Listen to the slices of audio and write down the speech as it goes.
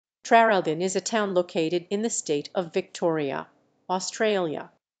Traralgon is a town located in the state of Victoria,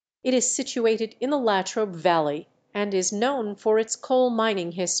 Australia. It is situated in the Latrobe Valley and is known for its coal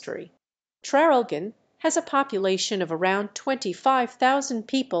mining history. Traralgon has a population of around 25,000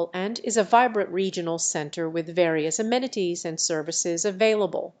 people and is a vibrant regional centre with various amenities and services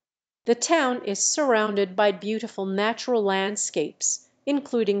available. The town is surrounded by beautiful natural landscapes,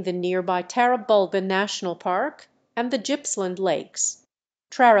 including the nearby Traralgon National Park and the Gippsland Lakes.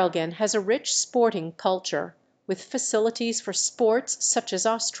 Traralgon has a rich sporting culture, with facilities for sports such as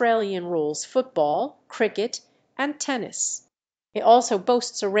Australian rules football, cricket, and tennis. It also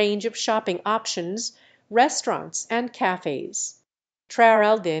boasts a range of shopping options, restaurants, and cafes.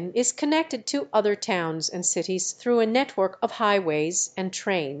 Traralgon is connected to other towns and cities through a network of highways and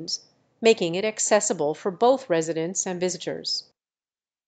trains, making it accessible for both residents and visitors.